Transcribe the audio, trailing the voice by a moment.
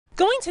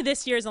Going to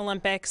this year's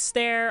Olympics,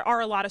 there are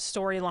a lot of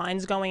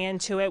storylines going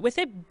into it. With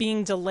it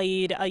being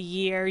delayed a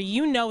year,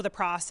 you know the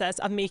process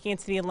of making it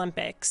to the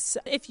Olympics.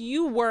 If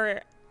you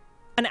were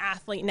an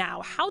athlete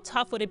now, how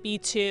tough would it be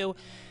to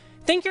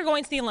think you're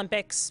going to the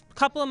Olympics a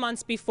couple of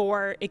months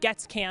before it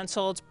gets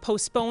canceled,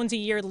 postponed a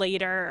year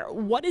later?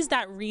 What is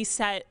that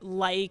reset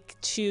like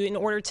in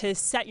order to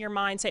set your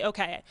mind, say,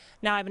 okay,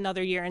 now I have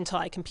another year until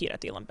I compete at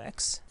the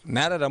Olympics?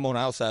 Now that I'm on the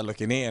outside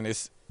looking in,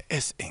 it's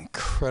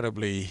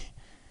incredibly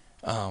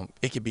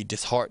it can be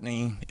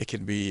disheartening. It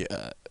can be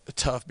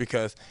tough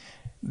because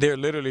there are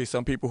literally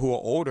some people who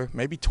are older,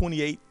 maybe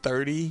 28,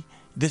 30.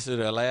 This is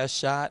their last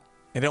shot,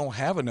 and they don't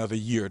have another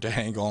year to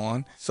hang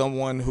on.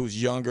 Someone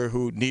who's younger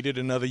who needed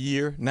another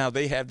year, now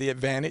they have the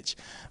advantage,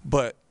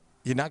 but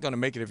you're not going to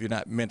make it if you're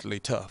not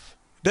mentally tough.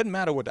 It doesn't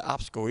matter what the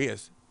obstacle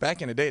is.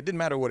 Back in the day, it didn't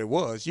matter what it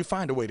was. You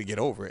find a way to get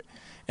over it.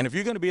 And if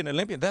you're going to be an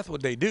Olympian, that's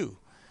what they do.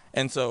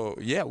 And so,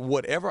 yeah,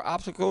 whatever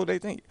obstacle they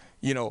think,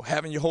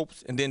 having your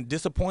hopes and then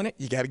disappointed,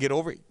 you got to get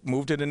over it,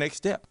 move to the next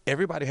step.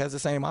 Everybody has the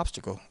same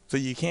obstacle. So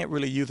you can't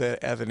really use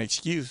that as an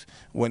excuse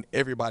when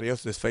everybody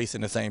else is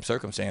facing the same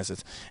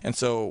circumstances. And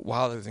so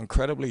while it's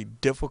incredibly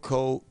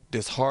difficult,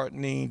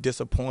 disheartening,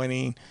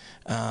 disappointing,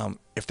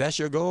 if that's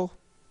your goal,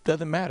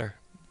 doesn't matter.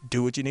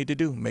 Do what you need to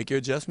do. Make your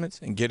adjustments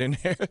and get in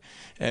there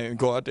and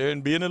go out there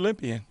and be an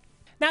Olympian.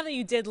 Now that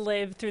you did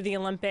live through the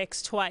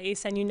Olympics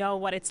twice and you know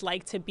what it's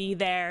like to be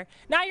there,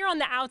 now you're on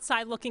the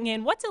outside looking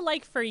in. What's it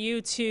like for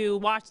you to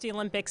watch the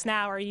Olympics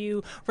now? Are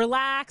you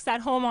relaxed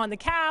at home on the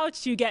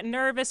couch? Do you get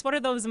nervous? What are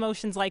those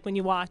emotions like when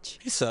you watch?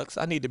 It sucks.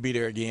 I need to be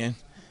there again.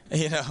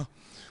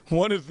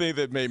 One of the things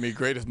that made me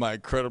great is my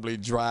incredibly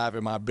drive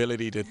and my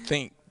ability to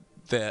think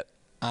that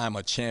I'm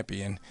a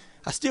champion.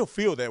 I still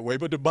feel that way,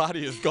 but the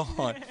body is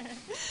gone.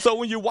 So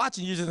when you're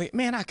watching, you just think,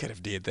 man, I could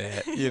have did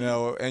that,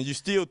 and you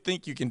still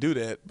think you can do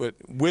that, but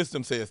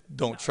wisdom says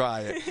don't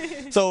try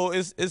it. So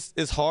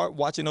it's hard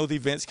watching those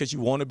events because you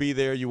want to be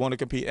there, you want to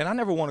compete. And I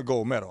never won a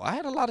gold medal. I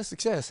had a lot of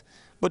success,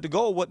 but the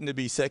goal wasn't to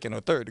be second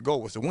or third. The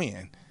goal was to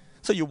win.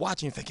 So you're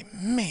watching and thinking,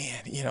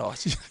 man, I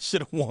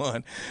should have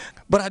won.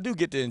 But I do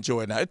get to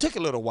enjoy it now. It took a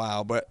little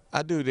while, but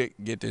I do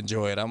get to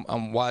enjoy it.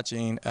 I'm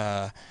watching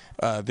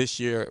this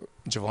year,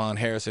 Javon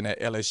Harrison at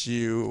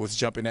LSU was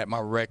jumping at my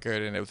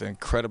record, and it was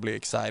incredibly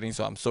exciting.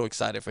 So I'm so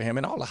excited for him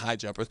and all the high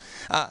jumpers.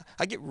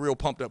 I get real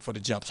pumped up for the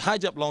jumps. High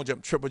jump, long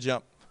jump, triple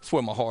jump. That's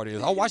where my heart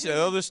is. I'll watch the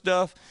other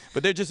stuff,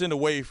 but they're just in the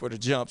way for the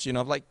jumps.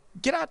 I'm like,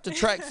 get out the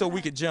track so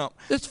we could jump.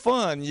 It's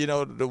fun,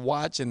 to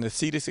watch and to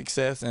see the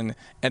success and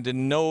to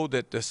know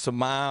that the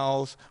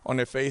smiles on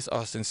their face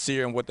are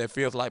sincere and what that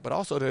feels like, but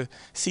also to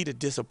see the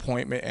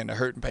disappointment and the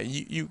hurt and pain.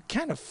 You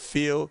kind of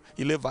feel,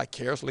 you live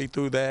vicariously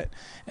through that,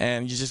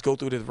 and you just go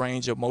through this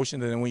range of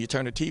emotions, and then when you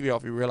turn the TV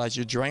off, you realize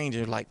you're drained,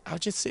 and you're like, I was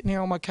just sitting here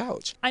on my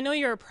couch. I know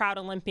you're a proud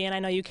Olympian. I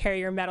know you carry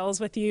your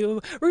medals with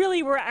you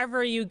really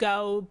wherever you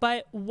go,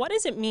 but what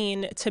does it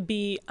mean to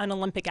be an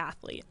Olympic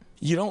athlete?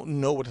 You don't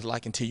know what it's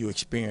like until you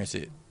experience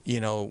it.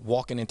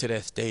 Walking into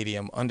that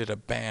stadium under the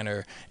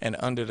banner and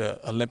under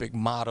the Olympic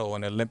motto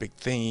and Olympic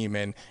theme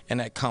and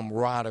that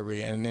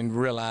camaraderie, and then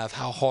realize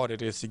how hard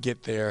it is to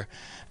get there.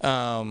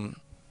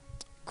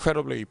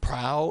 Incredibly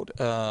proud,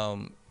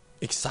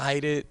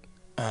 excited,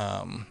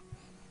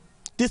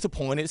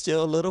 disappointed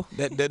still a little.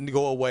 That doesn't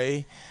go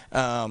away.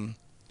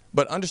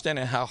 But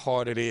understanding how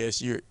hard it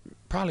is, you're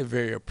probably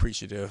very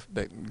appreciative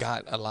that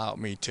God allowed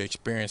me to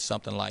experience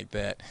something like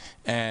that.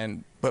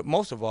 But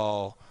most of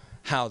all,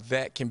 how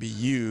that can be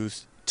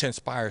used to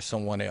inspire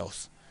someone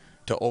else,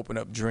 to open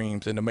up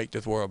dreams and to make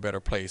this world a better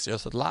place.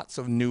 There's lots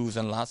of news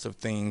and lots of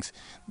things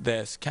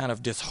that's kind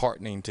of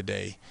disheartening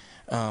today.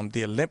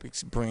 The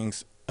Olympics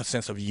brings a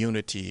sense of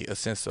unity, a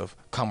sense of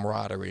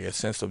camaraderie, a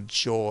sense of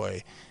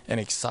joy and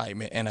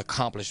excitement and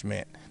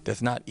accomplishment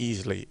that's not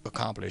easily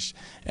accomplished.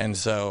 And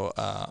so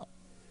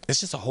it's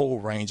just a whole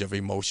range of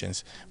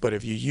emotions. But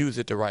if you use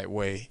it the right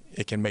way,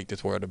 it can make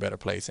this world a better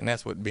place. And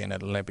that's what being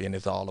an Olympian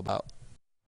is all about.